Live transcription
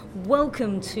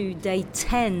Welcome to day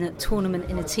 10 tournament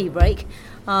in a tea break.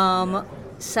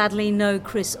 Sadly, no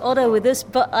Chris Otto with us,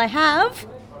 but I have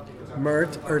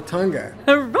Mert Ertunga.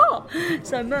 Hurrah!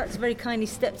 So Mert's very kindly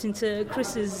stepped into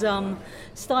Chris's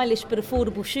stylish but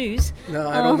affordable shoes. No,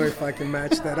 I don't know if I can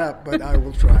match that up, but I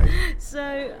will try.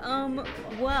 So,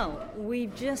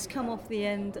 we've just come off the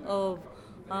end of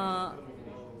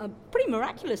a pretty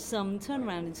miraculous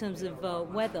turnaround in terms of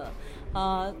weather.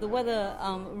 The weather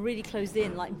really closed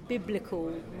in like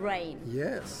biblical rain.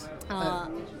 Yes.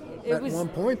 At one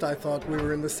point, I thought we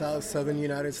were in the southern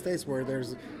United States, where there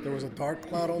was a dark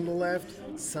cloud on the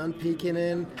left, sun peeking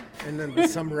in, and then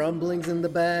some rumblings in the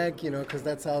back. You know, because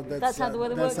that's how the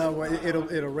weather works. That's how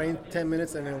it'll rain 10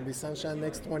 minutes and it'll be sunshine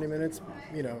next 20 minutes.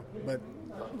 You know, but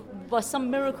by some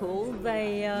miracle,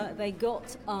 they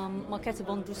got Marketa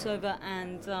Vondrousova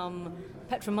and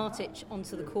Petra Martic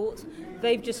onto the court.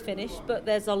 They've just finished, but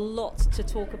there's a lot to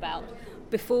talk about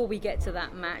before we get to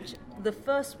that match. The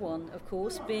first one, of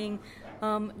course, being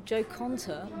Jo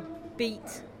Konta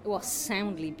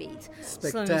soundly beat.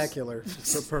 Spectacular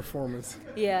performance.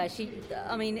 Yeah,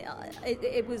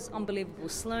 it was unbelievable.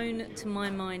 Sloane, to my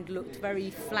mind, looked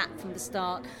very flat from the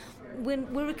start.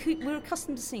 We're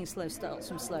accustomed to seeing slow starts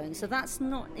from Sloane, so that's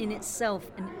not in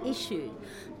itself an issue.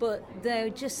 But there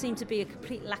just seemed to be a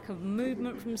complete lack of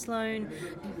movement from Sloane.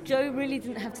 Jo really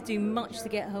didn't have to do much to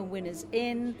get her winners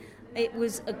in. It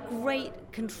was a great,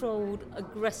 controlled,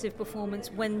 aggressive performance.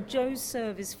 When Jo's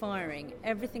serve is firing,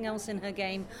 everything else in her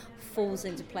game falls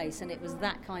into place, and it was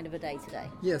that kind of a day today.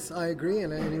 Yes, I agree,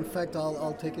 and in fact,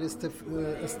 I'll take it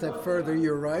a step further.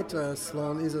 You're right,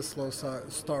 Sloane is a slow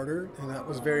starter, and that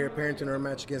was very apparent in her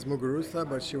match against Muguruza,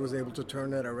 but she was able to turn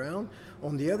that around.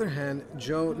 On the other hand,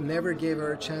 Jo never gave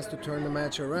her a chance to turn the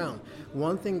match around.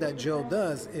 One thing that Jo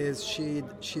does is she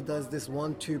does this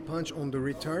 1-2 punch on the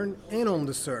return and on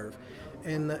the serve.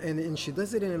 And she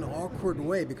does it in an awkward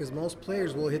way, because most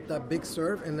players will hit that big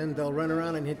serve and then they'll run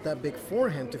around and hit that big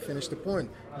forehand to finish the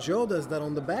point. Jo does that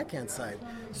on the backhand side.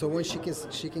 So when she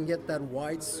can get that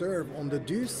wide serve on the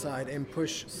deuce side and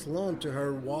push Sloane to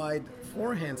her wide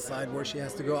forehand side where she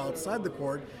has to go outside the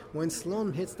court, when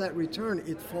Sloane hits that return,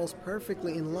 it falls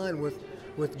perfectly in line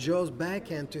with Jo's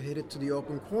backhand to hit it to the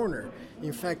open corner.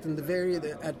 In fact, at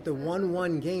the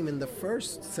 1-1 game in the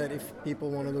first set, if people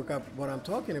want to look up what I'm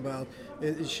talking about,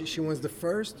 she wins the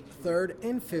first, third,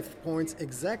 and fifth points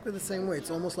exactly the same way. It's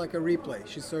almost like a replay.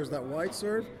 She serves that wide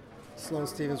serve, Sloane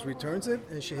Stephens returns it,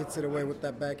 and she hits it away with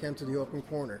that backhand to the open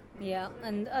corner. Yeah,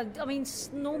 and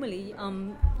normally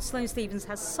Sloane Stephens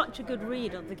has such a good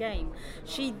read of the game.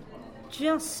 She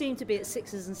just seemed to be at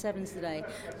 6s and 7s today.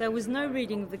 There was no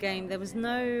reading of the game. There was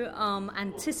no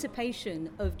anticipation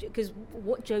of, because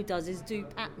what Jo does is do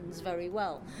patterns very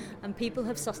well, and people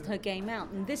have sussed her game out.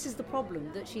 And this is the problem,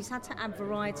 that she's had to add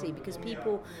variety because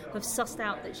people have sussed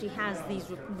out that she has these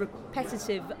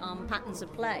repetitive patterns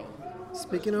of play.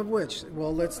 Speaking of which,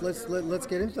 well, let's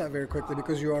get into that very quickly,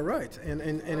 because you are right. And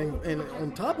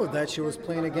on top of that, she was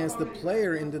playing against the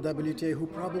player in the WTA who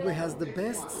probably has the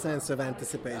best sense of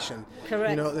anticipation. Correct.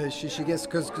 You know, she gets,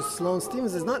 because Sloane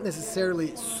Stephens is not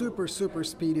necessarily super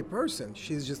speedy person.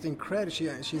 She's just incredible.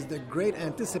 She's the great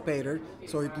anticipator.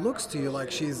 So it looks to you like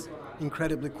she's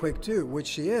incredibly quick too, which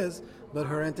she is. But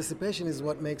her anticipation is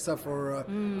what makes up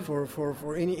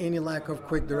for any lack of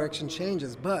quick direction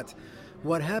changes. But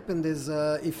what happened is,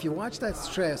 if you watch that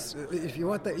stretch,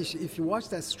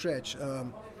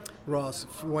 Ross,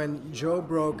 when Jo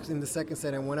broke in the second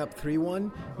set and went up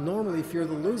 3-1, normally if you're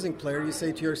the losing player, you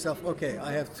say to yourself, okay,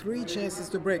 I have 3 chances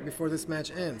to break before this match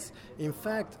ends. In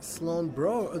fact, Sloane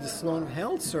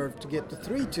held serve to get to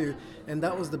 3-2, and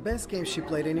that was the best game she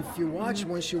played. And if you watch,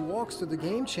 when she walks to the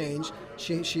game change,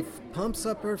 she pumps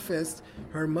up her fist,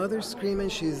 her mother's screaming,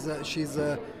 she's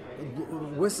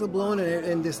whistle blown,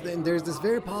 and there's this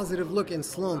very positive look in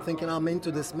Sloane, thinking I'm into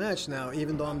this match now,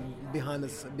 even though I'm behind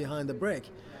the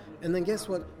break. And then guess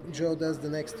what Jo does the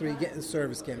next 3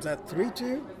 service games? At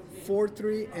 3-2,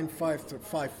 4-3, and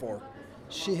 5-4.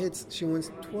 She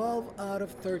wins 12 out of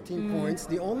 13 points.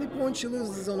 The only point she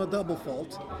loses is on a double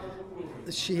fault.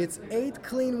 She hits 8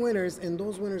 clean winners, and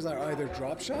those winners are either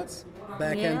drop shots,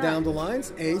 backhand down the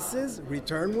lines, aces,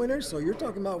 return winners. So you're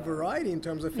talking about variety in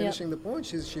terms of finishing the point.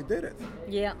 She did it.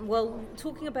 Yeah, well,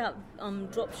 talking about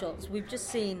drop shots, we've just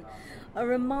seen a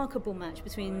remarkable match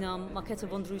between Marketa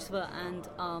Vondrousova and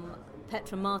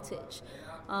Petra Martic.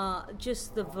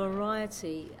 Just the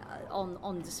variety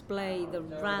on display, the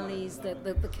rallies,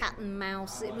 the cat and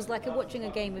mouse. It was like watching a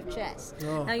game of chess.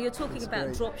 Now you're talking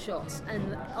about drop shots,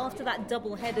 and after that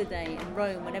double-header day in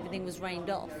Rome when everything was rained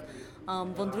off,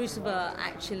 Vondrousova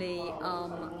actually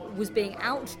was being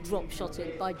out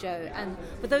drop-shotted by Jo. And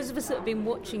for those of us that have been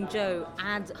watching Jo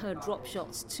add her drop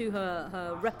shots to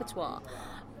her repertoire,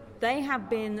 they have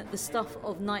been the stuff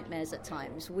of nightmares at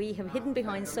times. We have hidden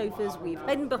behind sofas, we've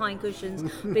hidden behind cushions,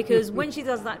 because when she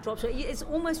does that drop shot, it's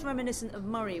almost reminiscent of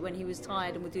Murray when he was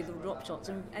tired and would do the drop shots.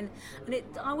 And I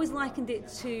always likened it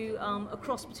to a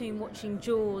cross between watching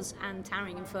Jaws and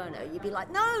Towering Inferno. You'd be like,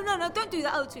 no, don't do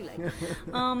that, too late.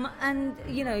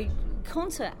 And,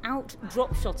 Konta out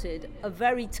drop-shotted a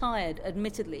very tired,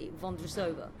 admittedly,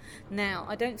 Vondrousova. Now,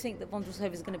 I don't think that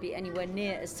Vondrousova is going to be anywhere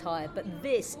near as tired, but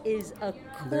this is a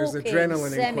There's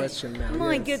adrenaline in question now.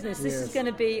 My goodness, this is going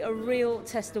to be a real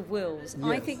test of wills. Yes.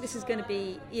 I think this is going to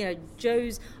be,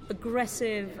 Jo's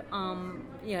aggressive,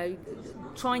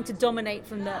 trying to dominate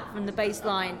from the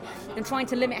baseline and trying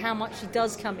to limit how much she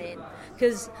does come in.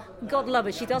 Because, God love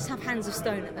her, she does have hands of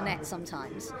stone at the net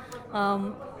sometimes.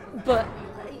 But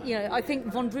I think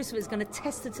Vondrousova is going to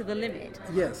test her to the limit.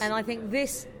 Yes. And I think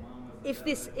if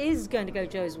this is going to go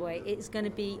Jo's way, it's going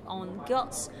to be on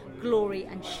guts, glory,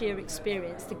 and sheer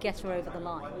experience to get her over the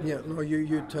line. Yeah, no,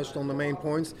 you touched on the main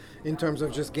points. In terms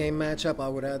of just game matchup, I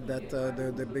would add that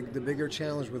the bigger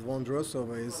challenge with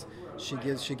Vondrousova is she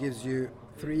gives you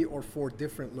 3 or 4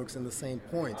 different looks in the same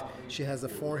point. She has a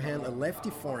forehand, a lefty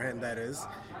forehand that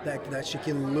she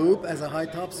can loop as a high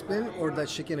top spin, or that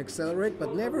she can accelerate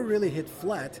but never really hit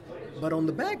flat. But on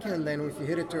the backhand, then if you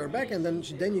hit it to her backhand,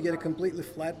 then you get a completely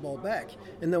flat ball back.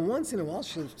 And then once in a while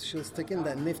she'll stick in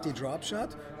that nifty drop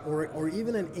shot, or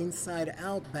even an inside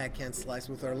out backhand slice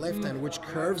with her left hand, which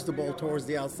curves the ball towards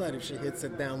the outside if she hits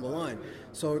it down the line.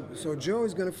 So Jo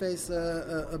is going to face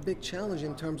a big challenge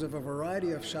in terms of a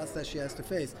variety of shots that she has to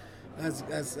face.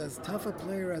 As tough a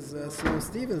player as Sloane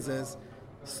Stephens is,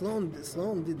 Sloane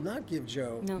did not give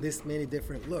Jo this many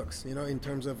different looks, in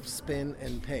terms of spin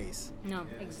and pace. No,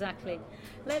 exactly.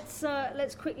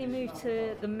 Let's quickly move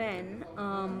to the men.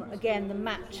 Again, the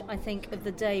match, I think, of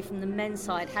the day from the men's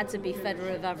side had to be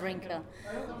Federer-Wawrinka.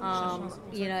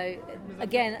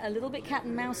 Again, a little bit cat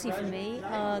and mousey for me.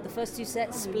 The first 2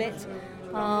 sets split,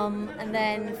 and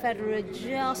then Federer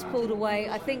just pulled away.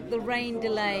 I think the rain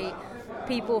delay,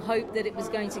 people hoped that it was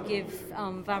going to give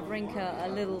Wawrinka a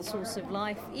little source of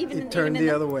life. It turned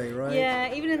the other way, right?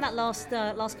 Yeah, even in that last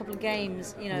couple of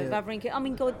games, Wawrinka, I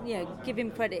mean, God, give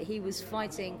him credit, he was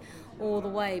fighting all the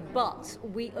way. But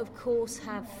we, of course,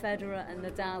 have Federer and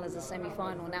Nadal as a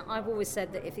semi-final. Now, I've always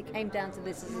said that if it came down to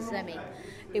this as a semi,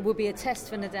 it would be a test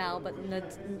for Nadal, but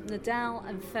Nadal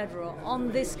and Federer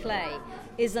on this clay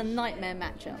is a nightmare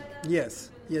matchup. Yes,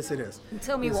 it is.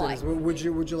 Tell me why. Would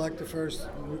you like to first?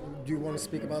 Do you want to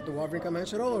speak about the Wawrinka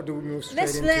match at all, or do we move straight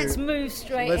into? Let's move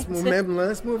straight. Let's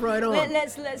move right on.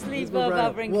 Let's leave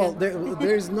Wawrinka. Well,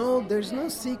 there's no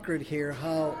secret here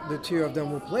how the two of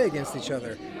them will play against each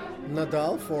other.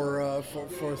 Nadal,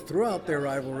 for throughout their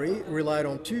rivalry, relied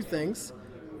on 2 things: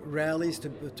 rallies to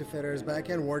Federer's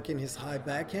backhand, working his high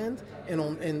backhand,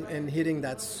 and hitting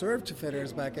that serve to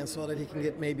Federer's backhand so that he can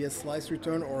get maybe a slice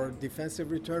return or a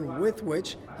defensive return with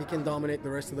which he can dominate the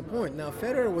rest of the point. Now,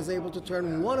 Federer was able to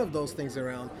turn one of those things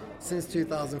around since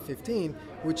 2015,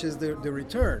 which is the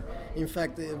return. In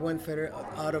fact, when Federer,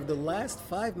 out of the last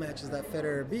 5 matches that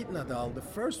Federer beat Nadal, the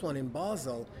first one in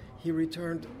Basel, he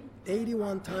returned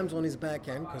 81 times on his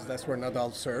backhand, because that's where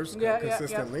Nadal serves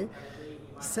consistently.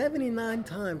 79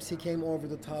 times he came over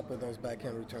the top of those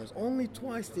backhand returns. Only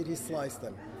twice did he slice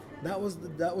them. That was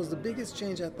the biggest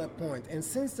change at that point. And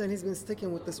since then, he's been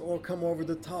sticking with this or come over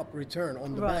the top return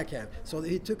on the backhand. So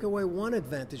he took away one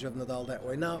advantage of Nadal that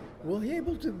way. Now, will he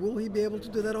be able to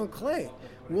do that on clay?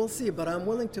 We'll see. But I'm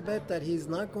willing to bet that he's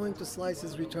not going to slice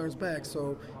his returns back.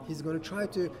 So he's going to try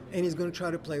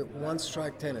to play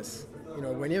one-strike tennis.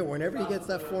 Whenever he gets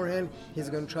that forehand, he's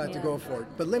going to try to go for it.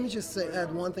 But let me just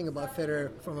add one thing about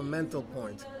Federer from a mental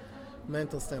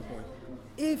standpoint.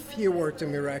 If he were to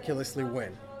miraculously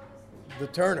win the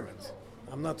tournament,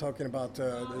 I'm not talking about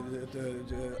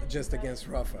just against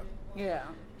Rafa. Yeah.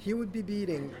 He would be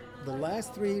beating the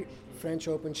last 3 French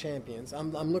Open champions.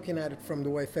 I'm looking at it from the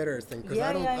way Federer is thinking, because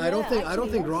I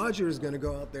don't think Roger is going to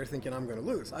go out there thinking I'm going to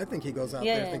lose. I think he goes out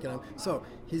there thinking so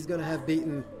he's going to have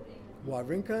beaten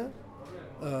Wawrinka,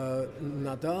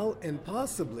 Nadal, and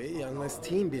possibly, unless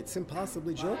team beats him,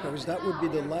 possibly Djokovic. That would be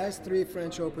the last 3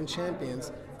 French Open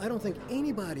champions. I don't think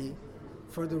anybody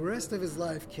for the rest of his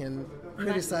life can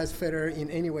criticize Federer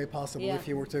in any way possible if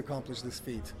he were to accomplish this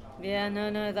feat. Yeah,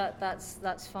 no,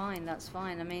 that's fine. That's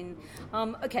fine. I mean,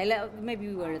 okay, maybe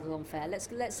we were a little unfair.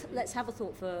 Let's have a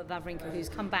thought for Wawrinka, who's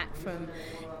come back from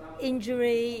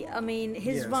injury. I mean,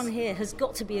 his run here has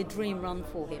got to be a dream run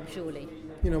for him, surely.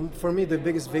 For me, the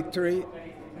biggest victory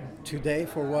today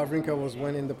for Wawrinka was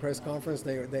when in the press conference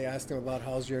they asked him about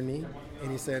how's your knee,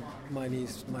 and he said, my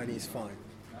knee's fine.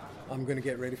 I'm going to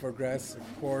get ready for grass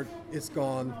court. It's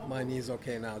gone. My knee's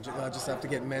okay now. I just have to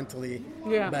get mentally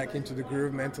back into the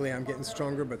groove. Mentally, I'm getting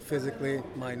stronger, but physically,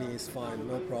 my knee is fine.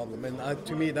 No problem. And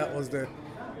to me, that was the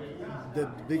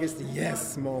biggest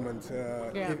yes moment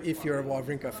if you're a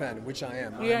Wawrinka fan, which I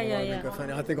am. I'm a Wawrinka fan.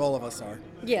 I think all of us are.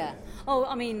 Yeah. Oh,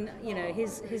 I mean,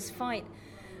 his fight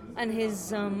and his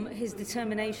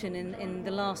determination in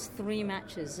the last 3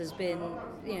 matches has been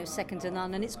second to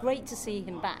none, and it's great to see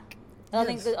him back. I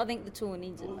think the tour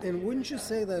needs it. And wouldn't you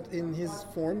say that in his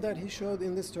form that he showed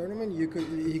in this tournament, he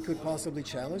could possibly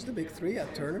challenge the big 3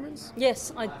 at tournaments?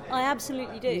 Yes, I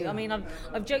absolutely do. Yeah. I mean,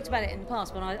 I've joked about it in the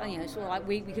past, but sort of like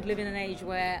we could live in an age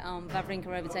where Wawrinka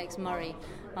overtakes Murray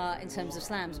in terms of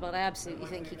slams, but I absolutely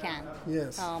think he can.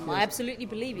 Yes. I absolutely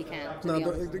believe he can.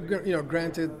 Now,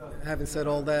 granted, having said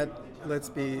all that,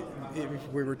 if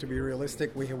we were to be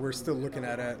realistic, we're still looking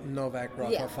at a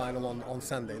Novak-Rafa final on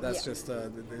Sunday. That's just,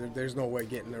 there's no way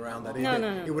getting around that.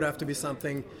 No. It would have to be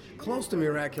something close to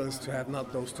miraculous to have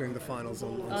not those 2 in the finals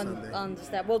on Sunday.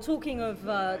 Understand. Well, talking of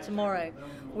tomorrow,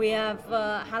 we have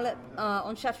Halep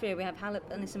on Chatrier. We have Halep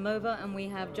and Anisimova, and we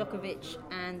have Djokovic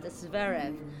and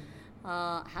Zverev.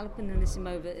 Halep and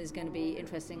Anisimova is going to be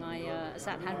interesting. I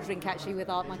sat and had a drink actually with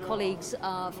my colleagues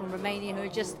from Romania who are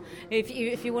just,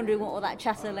 if you're wondering what all that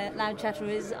loud chatter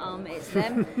is, it's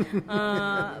them.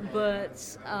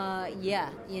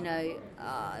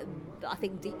 I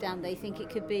think deep down they think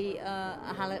it could be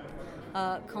a Halep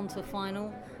Konta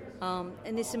final.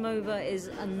 Anisimova is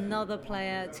another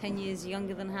player 10 years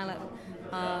younger than Halep.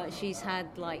 She's had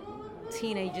like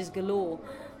teenagers galore.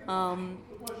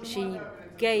 She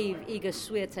gave Iga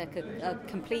Swiatek a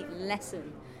complete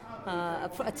lesson,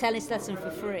 a tennis lesson for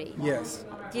free. Yes.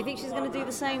 Do you think she's going to do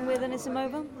the same with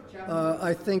Anisimova?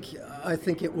 I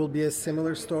think it will be a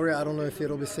similar story. I don't know if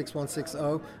it'll be 6-1,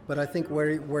 6-0, but I think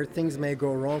where things may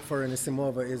go wrong for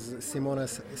Anisimova is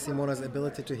Simona's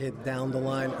ability to hit down the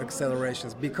line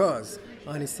accelerations, because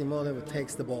Anisimova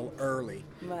takes the ball early.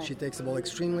 Right. She takes the ball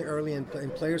extremely early, and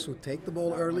players who take the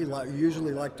ball early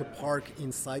usually like to park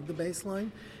inside the baseline,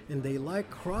 and they like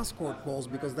cross-court balls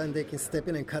because then they can step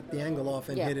in and cut the angle off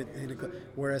and hit it.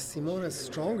 Whereas Simona's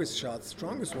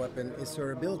strongest weapon is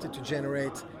her ability to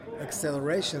generate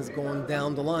accelerations going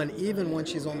down the line, even when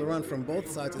she's on the run from both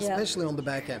sides, especially on the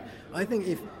backhand. I think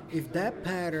if that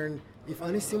pattern, if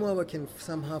Anisimova can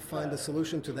somehow find a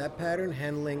solution to that pattern,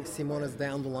 handling Simona's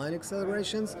down the line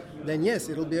accelerations, then yes,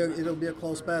 it'll be a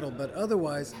close battle. But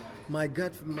otherwise, my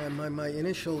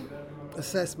initial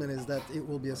assessment is that it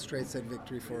will be a straight set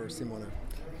victory for Simona.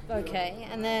 Okay,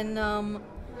 and then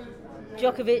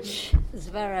Djokovic,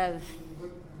 Zverev.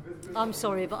 I'm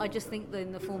sorry, but I just think that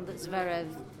in the form that Zverev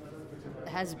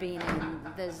has been in,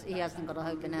 he hasn't got a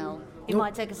hope in hell. He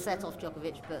might take a set off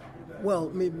Djokovic, but... Well,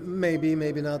 maybe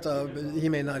not. He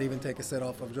may not even take a set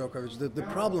off of Djokovic. The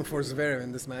problem for Zverev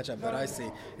in this matchup that I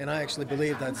see, and I actually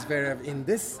believe that Zverev in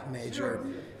this major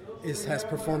has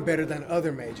performed better than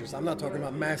other majors. I'm not talking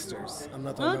about Masters. I'm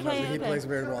not talking about Masters. He plays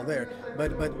very well there.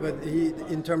 But he,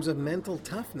 in terms of mental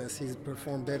toughness, he's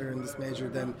performed better in this major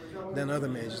than other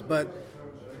majors. But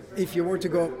if you were to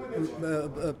go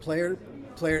player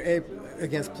A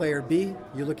against player B,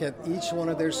 you look at each one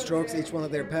of their strokes, each one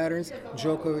of their patterns.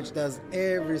 Djokovic does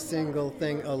every single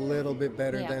thing a little bit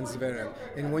better than Zverev.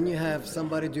 And when you have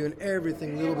somebody doing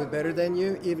everything a little bit better than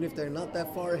you, even if they're not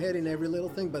that far ahead in every little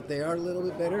thing, but they are a little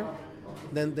bit better,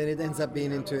 then it ends up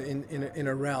being in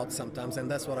a rout sometimes, and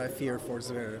that's what I fear for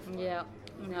Zverev. Yeah.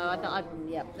 No, I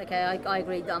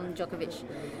agree. Djokovic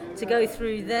to go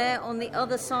through there. On the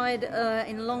other side,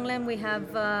 in Longlen, we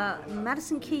have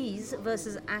Madison Keys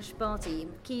versus Ash Barty.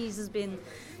 Keys has been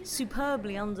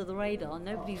superbly under the radar.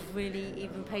 Nobody's really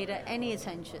even paid her any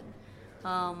attention.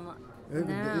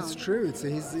 It's true.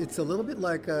 It's a little bit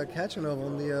like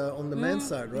Khachanov on the men's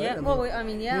side, right?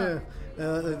 Yeah.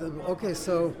 Okay,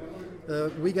 so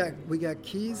we got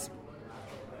Keys,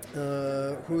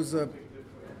 who's a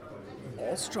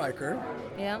ball striker.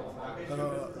 Yeah.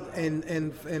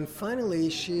 And finally,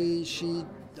 she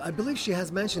I believe she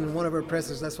has mentioned in one of her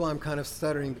presses. That's why I'm kind of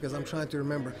stuttering, because I'm trying to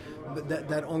remember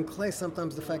that on clay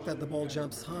sometimes the fact that the ball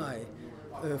jumps high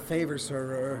favors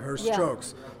her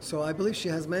strokes. So I believe she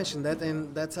has mentioned that,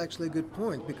 and that's actually a good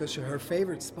point, because her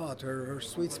favorite spot, her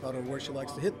sweet spot, or where she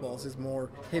likes to hit balls, is more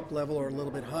hip level or a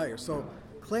little bit higher. So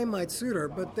clay might suit her,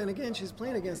 but then again, she's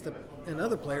playing against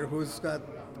another player who's got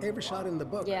every shot in the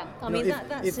book. Yeah, I You know, mean,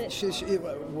 that's it.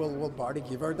 Will Barty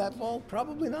give her that ball?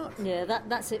 Probably not. Yeah,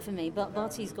 that's it for me. But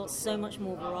Barty's got so much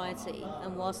more variety,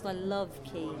 and whilst I love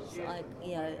Keys,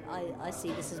 I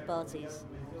see this as Barty's.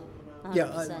 100%.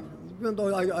 Yeah, even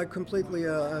though I completely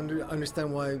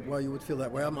understand why you would feel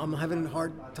that way. I'm having a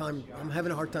hard time. I'm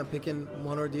having a hard time picking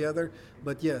one or the other.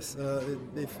 But yes,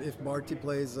 if Barty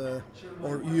plays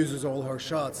or uses all her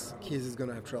shots, Keys is going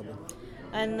to have trouble.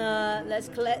 And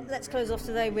let's close off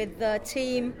today with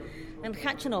Team and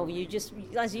Khachanov. You just,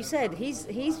 as you said, he's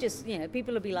just,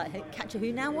 people will be like, hey, Kacha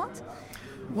who now what?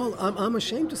 Well, I'm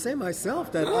ashamed to say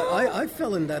myself that I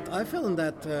fell in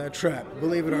that trap.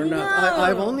 Believe it or not, No.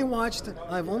 I've only watched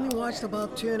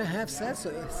about 2.5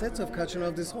 sets of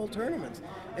Khachanov this whole tournament,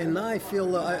 and now I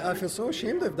feel so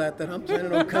ashamed of that I'm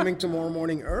planning on coming tomorrow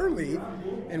morning early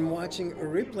and watching a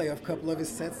replay of a couple of his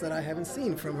sets that I haven't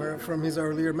seen from his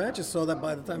earlier matches, so that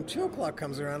by the time 2:00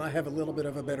 comes around, I have a little bit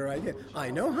of a better idea.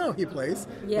 I know how he plays,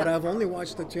 Yeah. but I've only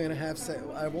watched the 2.5 sets.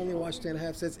 I've only watched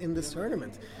 2.5 sets in this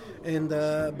tournament. And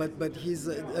but he's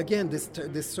again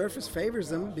this surface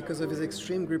favors him because of his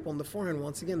extreme grip on the forehand.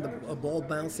 Once again, a ball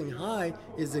bouncing high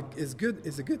is a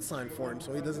good sign for him,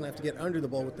 so he doesn't have to get under the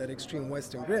ball with that extreme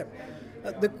Western grip.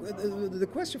 The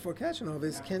question for Khachanov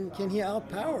is can he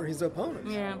outpower his opponent?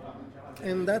 Yeah.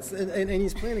 And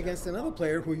he's playing against another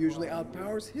player who usually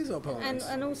outpowers his opponents.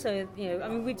 And also,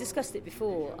 we've discussed it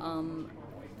before.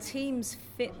 Team's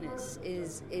fitness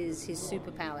is his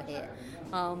superpower here.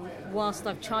 Whilst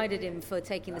I've chided him for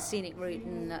taking the scenic route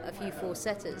and a few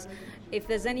four-setters, if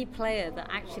there's any player that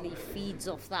actually feeds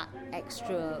off that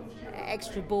extra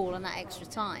ball and that extra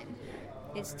time,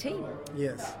 it's Team.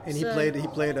 Yes, and So- he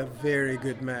played a very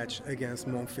good match against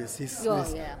Monfils.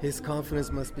 His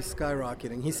confidence must be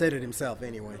skyrocketing. He said it himself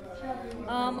anyway.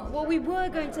 Well, we were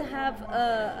going to have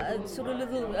a sort of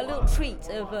a little treat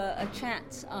of a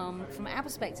chat from our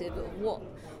perspective of what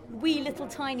we little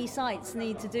tiny sites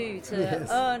need to do to Yes.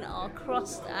 earn our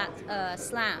crust at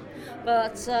Slam.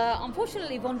 But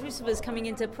unfortunately, Vondrousova is coming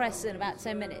into press in about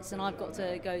 10 minutes, and I've got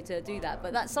to go to do that.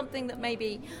 But that's something that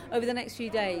maybe over the next few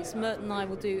days, Mert and I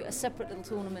will do a separate little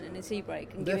tournament in a tea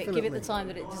break and give it the time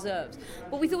that it deserves.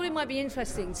 But we thought it might be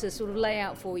interesting to sort of lay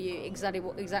out for you exactly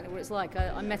what it's like.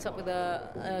 I met up with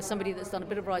somebody that's done a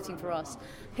bit of writing for us.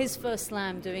 His first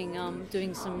Slam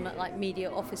doing some like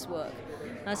media office work.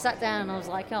 And I sat down and I was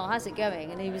like, oh, how's it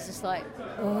going? And he was just like,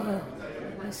 oh,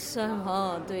 it's so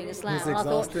hard doing a Slam. He's And I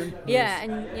thought, exhausted. yeah,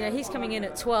 and he's coming in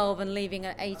at 12 and leaving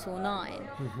at 8 or 9.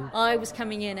 Mm-hmm. I was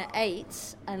coming in at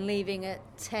 8 and leaving at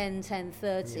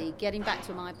 10:30, getting back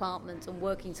to my apartment and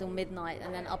working till midnight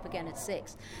and then up again at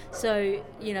 6. So,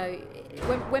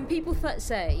 when people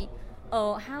say,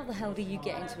 oh, how the hell do you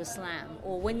get into a Slam?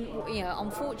 Or when,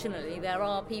 unfortunately, there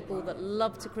are people that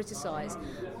love to criticise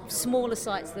smaller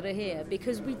sites that are here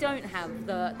because we don't have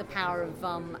the power of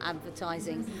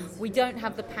advertising. We don't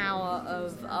have the power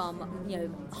of,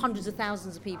 hundreds of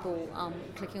thousands of people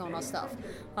clicking on our stuff.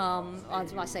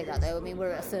 I say that, though. I mean,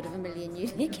 we're at 1/3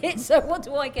 unique hits, so what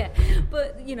do I get?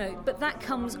 But, but that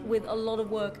comes with a lot of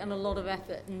work and a lot of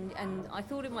effort. And I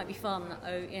thought it might be fun,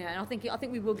 and I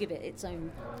think we will give it its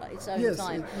own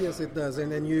time. Yes, it does,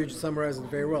 and you summarized it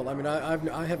very well. I mean,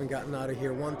 I haven't gotten out of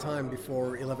here one time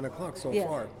before 11 o'clock so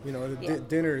far.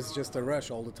 Dinner is just a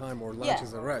rush all the time, or lunch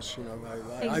is a rush.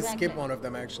 I skip one of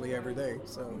them actually every day.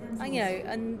 So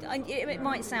and it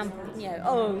might sound,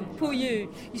 oh, poor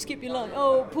you skip your lunch.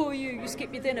 Oh, poor you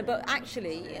skip your dinner. But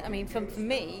actually, I mean, for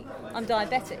me, I'm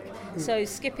diabetic, so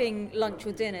skipping lunch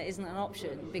or dinner isn't an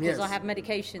option because Yes. I have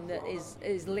medication that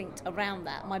is linked around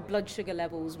that. My blood sugar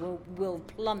levels will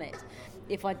plummet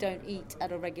if I don't eat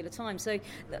at a regular time. So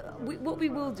what we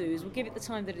will do is we'll give it the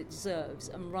time that it deserves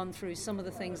and run through some of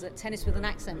the things that Tennis with an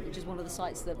Accent, which is one of the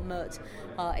sites that Mert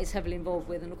is heavily involved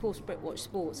with, and of course Britwatch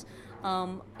Sports,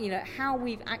 how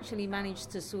we've actually managed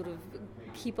to sort of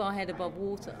keep our head above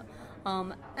water.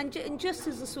 And just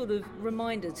as a sort of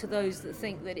reminder to those that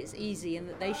think that it's easy and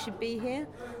that they should be here,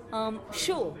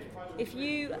 sure, if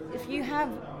you have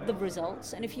the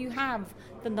results and if you have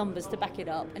the numbers to back it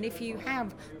up and if you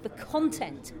have the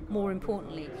content, more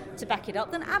importantly, to back it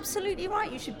up, then absolutely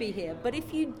right, you should be here. But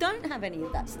if you don't have any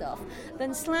of that stuff,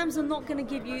 then Slams are not going to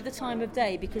give you the time of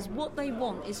day because what they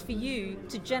want is for you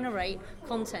to generate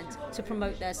content to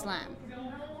promote their Slam.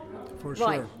 For Right.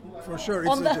 sure. For sure,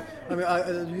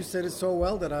 you said it so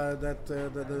well that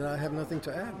I have nothing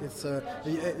to add. It's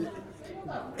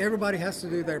everybody has to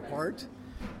do their part,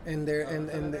 and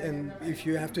if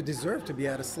you have to deserve to be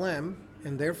at a Slam,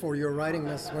 And therefore, your writing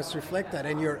must reflect that,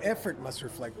 and your effort must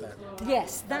reflect that.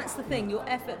 Yes, that's the thing. Your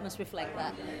effort must reflect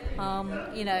that.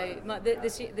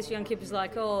 This young kid was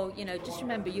like, "Oh, just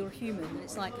remember, you're a human." And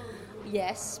it's like,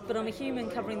 yes, but I'm a human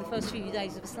covering the first few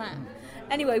days of a slam.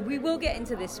 Anyway, we will get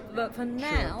into this, but for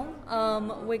now,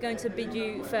 we're going to bid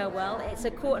you farewell. It's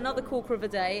another corker of a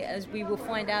day, as we will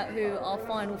find out who our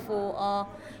final four are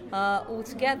all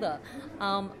together.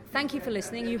 Thank you for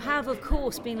listening. You have, of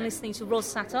course, been listening to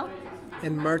Ros Satter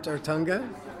And Mert Artunga.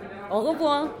 Au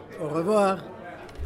revoir. Au revoir.